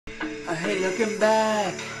hate looking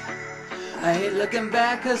back. I hate looking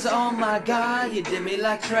back, cause oh my god, you did me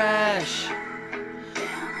like trash.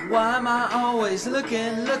 Why am I always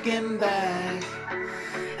looking back?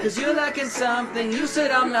 Cause you're lacking something, you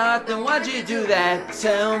said I'm not, then why'd you do that?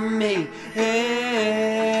 Tell me.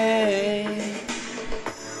 Hey.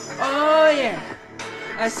 Oh yeah,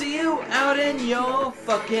 I see you out in your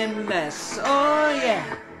fucking mess. Oh yeah,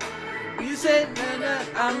 you said that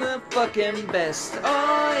I'm the fucking best.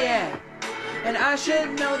 Oh yeah, and I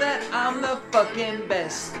should know that I'm the fucking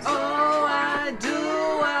best. Oh, I do,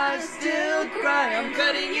 I still cry. I'm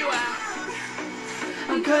cutting you out.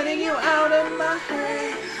 I'm cutting you out of my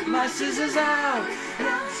head. My scissors out.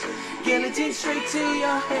 Guillotine straight to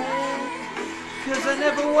your head. Cause I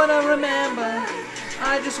never wanna remember.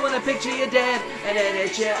 I just wanna picture you dead and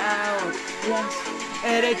edit you out. Yes,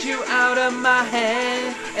 edit you out of my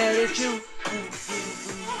head. Edit you.